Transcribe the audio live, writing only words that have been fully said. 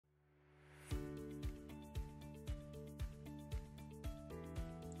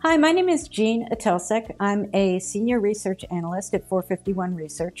Hi, my name is Jean Atelsek. I'm a senior research analyst at 451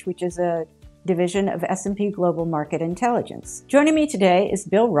 Research, which is a division of S&P Global Market Intelligence. Joining me today is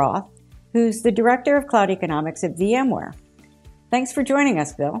Bill Roth, who's the Director of Cloud Economics at VMware. Thanks for joining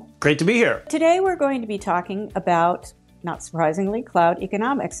us, Bill. Great to be here. Today we're going to be talking about, not surprisingly, cloud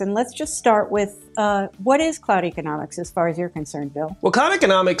economics. And let's just start with what is cloud economics as far as you're concerned, Bill? Well, cloud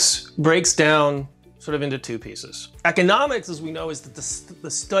economics breaks down sort of into two pieces. Economics, as we know, is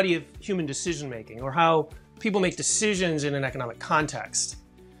the study of human decision-making, or how people make decisions in an economic context.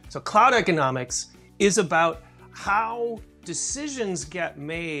 So cloud economics is about how decisions get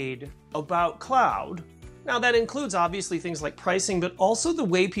made about cloud. Now that includes obviously things like pricing, but also the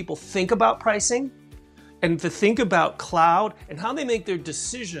way people think about pricing and to think about cloud and how they make their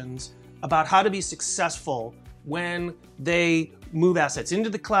decisions about how to be successful when they move assets into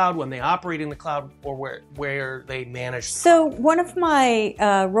the cloud, when they operate in the cloud, or where they manage. So one of my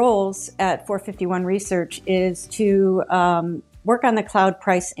roles at 451 Research is to work on the Cloud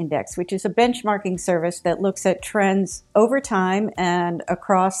Price Index, which is a benchmarking service that looks at trends over time and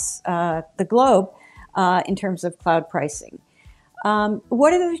across the globe in terms of cloud pricing.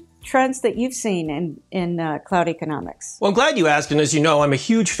 What are the trends that you've seen in cloud economics? Well, I'm glad you asked, and as you know, I'm a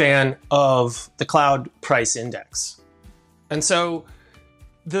huge fan of the Cloud Price Index. And so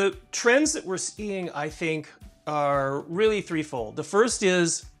the trends that we're seeing, I think, are really threefold. The first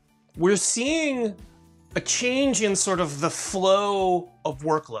is we're seeing a change in sort of the flow of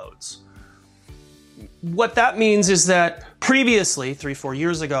workloads. What that means is that previously, 3-4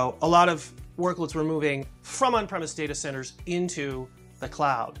 years ago, a lot of workloads were moving from on-premise data centers into the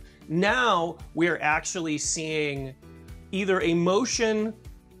cloud. Now we're actually seeing either a motion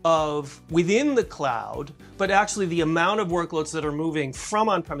of within the cloud, but actually the amount of workloads that are moving from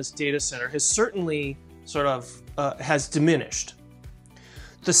on-premise data center has certainly sort of has diminished.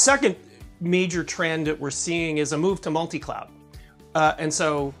 The second major trend that we're seeing is a move to multi-cloud. And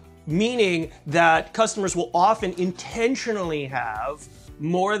so meaning that customers will often intentionally have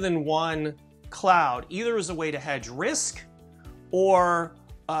more than one cloud, either as a way to hedge risk or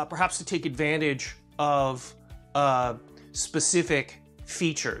perhaps to take advantage of specific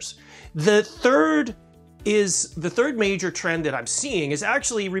features. The third major trend that I'm seeing is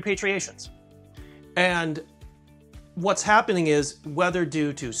actually repatriations. And what's happening is, whether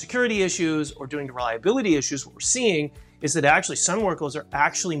due to security issues or due to reliability issues, what we're seeing is that actually some workloads are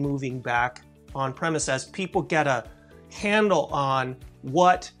actually moving back on premise as people get a handle on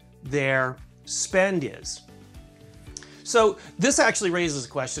what their spend is. So this actually raises a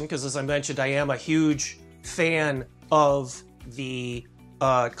question, because as I mentioned, I am a huge fan of the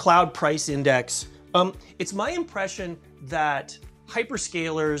Cloud Price Index. It's my impression that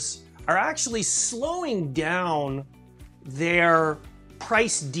hyperscalers are actually slowing down their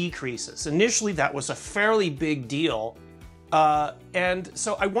price decreases. Initially, that was a fairly big deal. And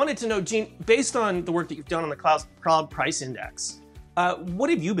so I wanted to know, Jean, based on the work that you've done on the Cloud Price Index, what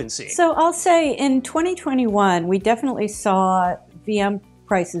have you been seeing? So I'll say in 2021, we definitely saw VM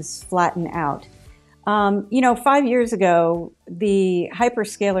prices flatten out. 5 years ago, the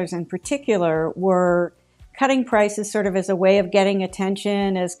hyperscalers in particular were cutting prices sort of as a way of getting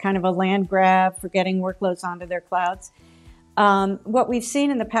attention, as kind of a land grab for getting workloads onto their clouds. What we've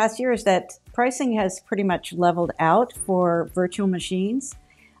seen in the past year is that pricing has pretty much leveled out for virtual machines.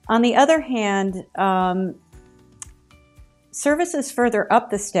 On the other hand, services further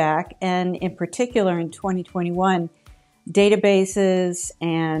up the stack, and in particular in 2021, databases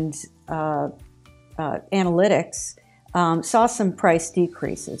and analytics saw some price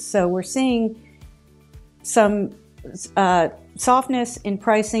decreases. So we're seeing some softness in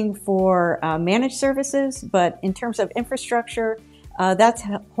pricing for managed services, but in terms of infrastructure, that's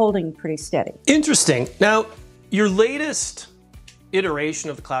holding pretty steady. Interesting. Now, your latest iteration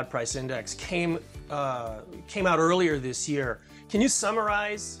of the Cloud Price Index came out earlier this year. Can you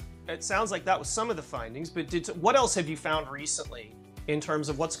summarize? It sounds like that was some of the findings, but what else have you found recently in terms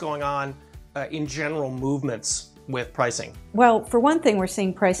of what's going on in general movements with pricing? Well, for one thing, we're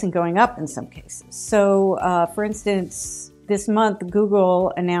seeing pricing going up in some cases. So, for instance, this month,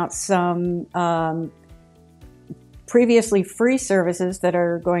 Google announced some previously free services that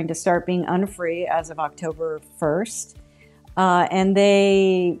are going to start being unfree as of October 1st. And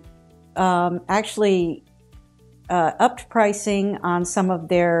they actually upped pricing on some of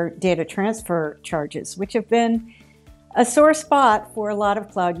their data transfer charges, which have been a sore spot for a lot of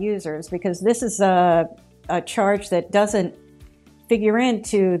cloud users, because this is a charge that doesn't figure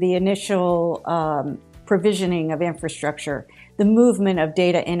into the initial provisioning of infrastructure, the movement of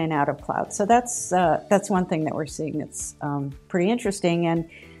data in and out of cloud. So that's one thing that we're seeing that's pretty interesting. And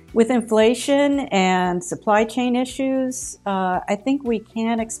With inflation and supply chain issues, I think we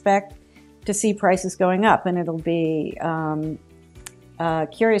can expect to see prices going up, and it'll be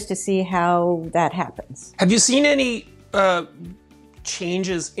curious to see how that happens. Have you seen any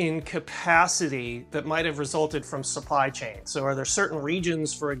changes in capacity that might have resulted from supply chain? So are there certain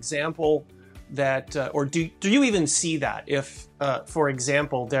regions, for example, that, or do you even see that if, for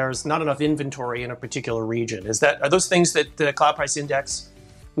example, there's not enough inventory in a particular region? Are those things that the Cloud Price Index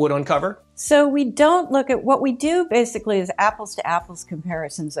would uncover? So we don't look at, what we do basically is apples to apples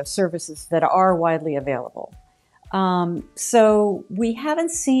comparisons of services that are widely available. So we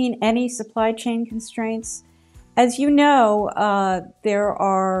haven't seen any supply chain constraints. As you know,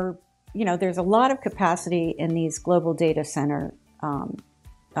 there's a lot of capacity in these global data center,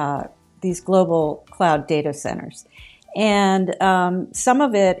 these global cloud data centers. And some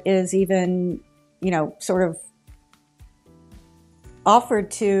of it is even, sort of offered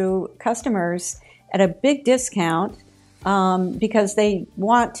to customers at a big discount because they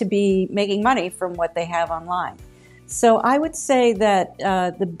want to be making money from what they have online. So I would say that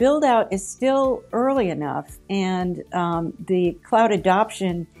the build out is still early enough, and the cloud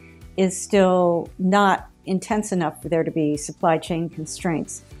adoption is still not intense enough for there to be supply chain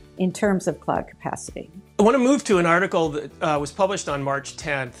constraints in terms of cloud capacity. I want to move to an article that was published on March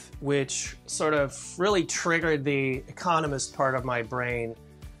 10th, which sort of really triggered the economist part of my brain.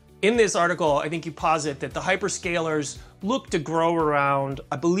 In this article, I think you posit that the hyperscalers look to grow around,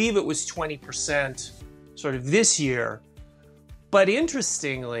 I believe it was 20% sort of this year. But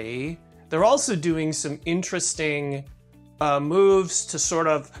interestingly, they're also doing some interesting moves to sort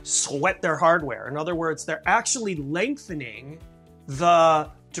of sweat their hardware. In other words, they're actually lengthening the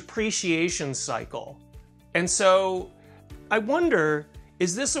depreciation cycle. And so I wonder,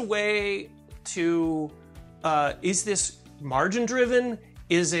 is this a way to, is this margin driven?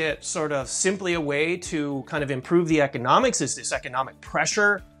 Is it sort of simply a way to kind of improve the economics? Is this economic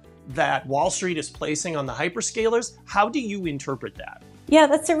pressure that Wall Street is placing on the hyperscalers? How do you interpret that? Yeah,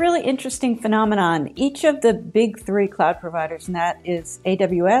 that's a really interesting phenomenon. Each of the big three cloud providers, and that is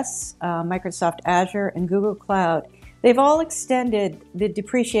AWS, Microsoft Azure, and Google Cloud, they've all extended the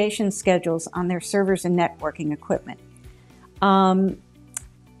depreciation schedules on their servers and networking equipment.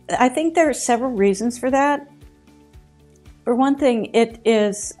 I think there are several reasons for that. For one thing, it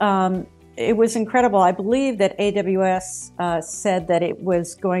was incredible. I believe that AWS said that it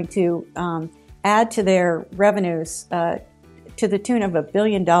was going to add to their revenues to the tune of $1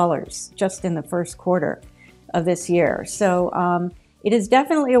 billion just in the first quarter of this year. So it is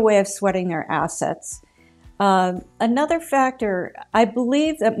definitely a way of sweating their assets. Another factor, I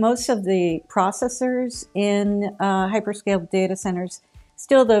believe that most of the processors in hyperscale data centers,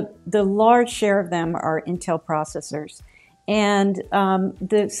 still the large share of them are Intel processors. And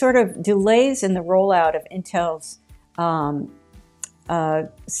the sort of delays in the rollout of Intel's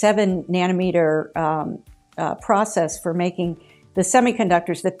 7 nanometer process for making the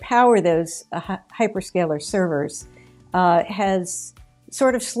semiconductors that power those hyperscaler servers has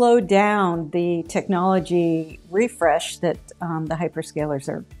sort of slowed down the technology refresh that the hyperscalers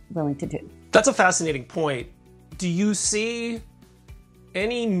are willing to do. That's a fascinating point. Do you see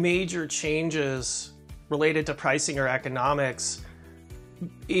any major changes related to pricing or economics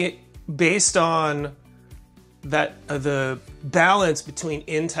based on that the balance between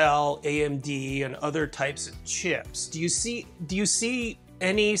Intel, AMD, and other types of chips? Do you see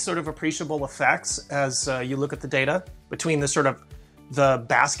any sort of appreciable effects as you look at the data between the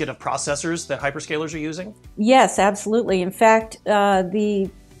basket of processors that hyperscalers are using? Yes, absolutely. In fact,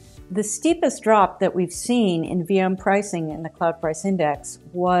 the steepest drop that we've seen in VM pricing in the Cloud Price Index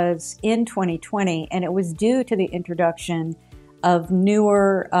was in 2020, and it was due to the introduction of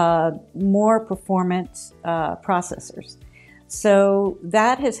newer, more performant processors. So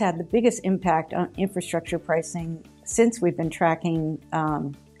that has had the biggest impact on infrastructure pricing since we've been tracking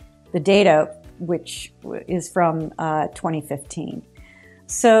the data, which is from 2015.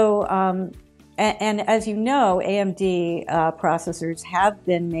 So, and as you know, AMD processors have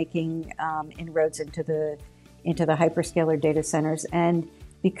been making inroads into the hyperscaler data centers, and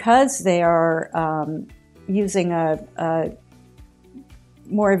because they are using a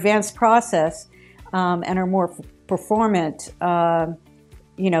more advanced process and are more performant, that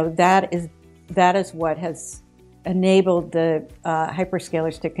is what has enabled the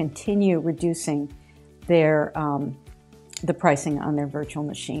hyperscalers to continue reducing their the pricing on their virtual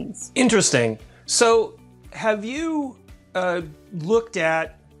machines. Interesting. So have you looked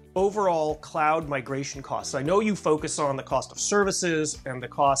at overall cloud migration costs? I know you focus on the cost of services and the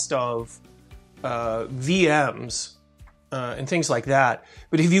cost of VMs, and things like that.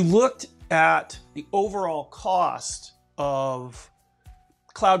 But if you looked at the overall cost of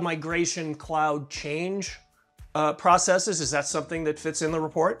cloud migration, cloud change processes, is that something that fits in the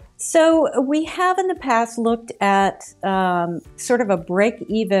report? So we have in the past looked at sort of a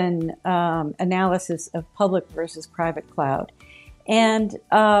break-even analysis of public versus private cloud. And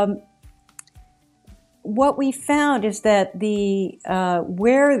what we found is that the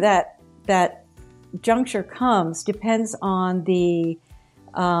where that juncture comes depends on the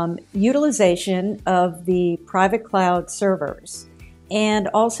utilization of the private cloud servers and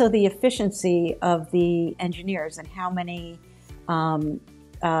also the efficiency of the engineers and how many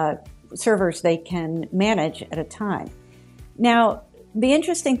servers they can manage at a time. Now, the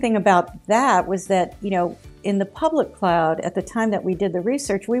interesting thing about that was that, in the public cloud, at the time that we did the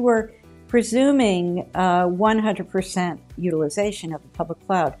research, we were presuming 100% utilization of the public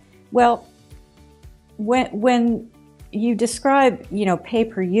cloud. Well, when you describe, pay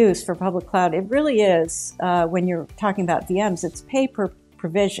per use for public cloud, it really is, when you're talking about VMs, it's pay per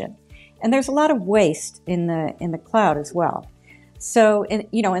provision. And there's a lot of waste in the cloud as well. So,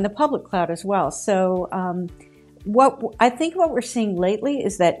 in the public cloud as well. So, what we're seeing lately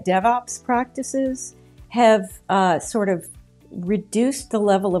is that DevOps practices have sort of reduced the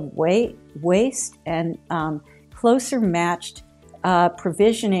level of waste and closer matched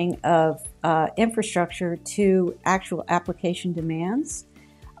provisioning of infrastructure to actual application demands.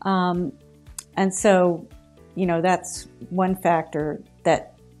 And so, that's one factor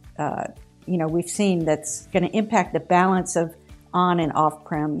that, we've seen that's going to impact the balance of on and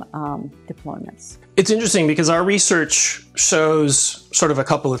off-prem deployments. It's interesting because our research shows sort of a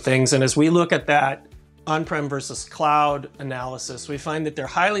couple of things. And as we look at that on-prem versus cloud analysis, we find that they're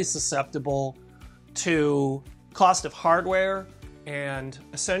highly susceptible to cost of hardware and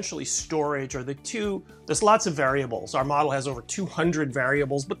essentially storage are the two. There's lots of variables. Our model has over 200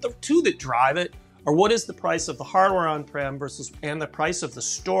 variables, but the two that drive it are what is the price of the hardware on-prem and the price of the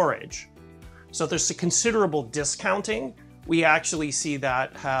storage. So there's a considerable discounting. We actually see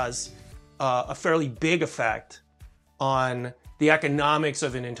that has a fairly big effect on the economics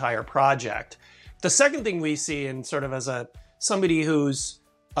of an entire project. The second thing we see, and sort of as somebody who's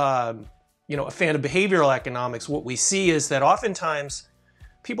a fan of behavioral economics, what we see is that oftentimes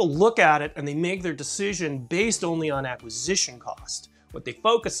people look at it and they make their decision based only on acquisition cost. What they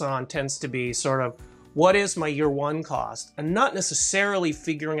focus on tends to be sort of, what is my year one cost? And not necessarily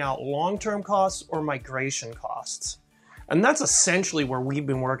figuring out long-term costs or migration costs. And that's essentially where we've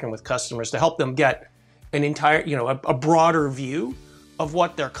been working with customers to help them get an entire, a broader view of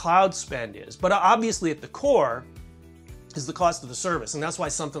what their cloud spend is. But obviously at the core is the cost of the service. And that's why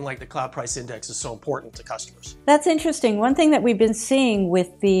something like the Cloud Price Index is so important to customers. That's interesting. One thing that we've been seeing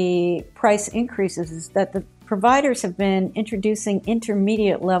with the price increases is that the providers have been introducing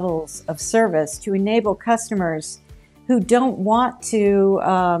intermediate levels of service to enable customers who don't want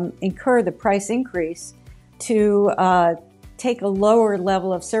to incur the price increase to take a lower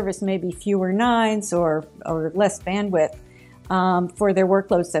level of service, maybe fewer nines or less bandwidth for their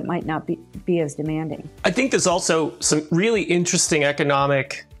workloads that might not be as demanding. I think there's also some really interesting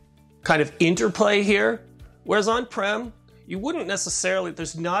economic kind of interplay here. Whereas on-prem, you wouldn't necessarily,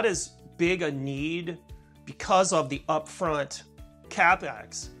 there's not as big a need because of the upfront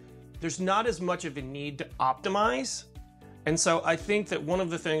CapEx. There's not as much of a need to optimize. And so I think that one of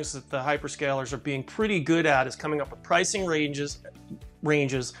the things that the hyperscalers are being pretty good at is coming up with pricing ranges,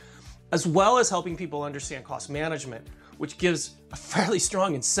 as well as helping people understand cost management, which gives a fairly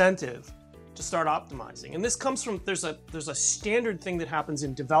strong incentive to start optimizing. And this comes from, there's a standard thing that happens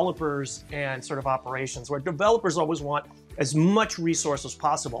in developers and sort of operations, where developers always want as much resource as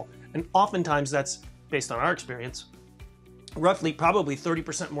possible. And oftentimes that's, based on our experience, roughly probably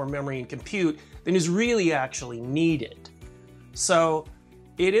 30% more memory and compute than is really actually needed. So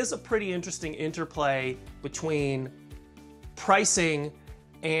it is a pretty interesting interplay between pricing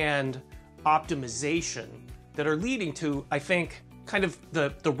and optimization that are leading to, I think, kind of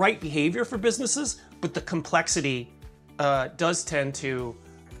the right behavior for businesses, but the complexity does tend to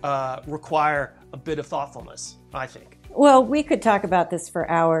require a bit of thoughtfulness, I think. Well, we could talk about this for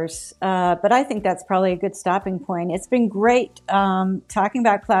hours, but I think that's probably a good stopping point. It's been great talking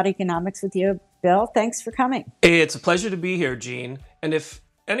about cloud economics with you, Bill. Thanks for coming. It's a pleasure to be here, Jean. And if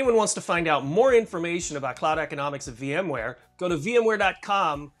anyone wants to find out more information about cloud economics at VMware, go to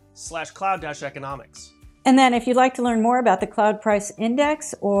vmware.com/cloud-economics. And then if you'd like to learn more about the Cloud Price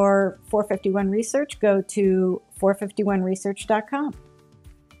Index or 451 Research, go to 451research.com.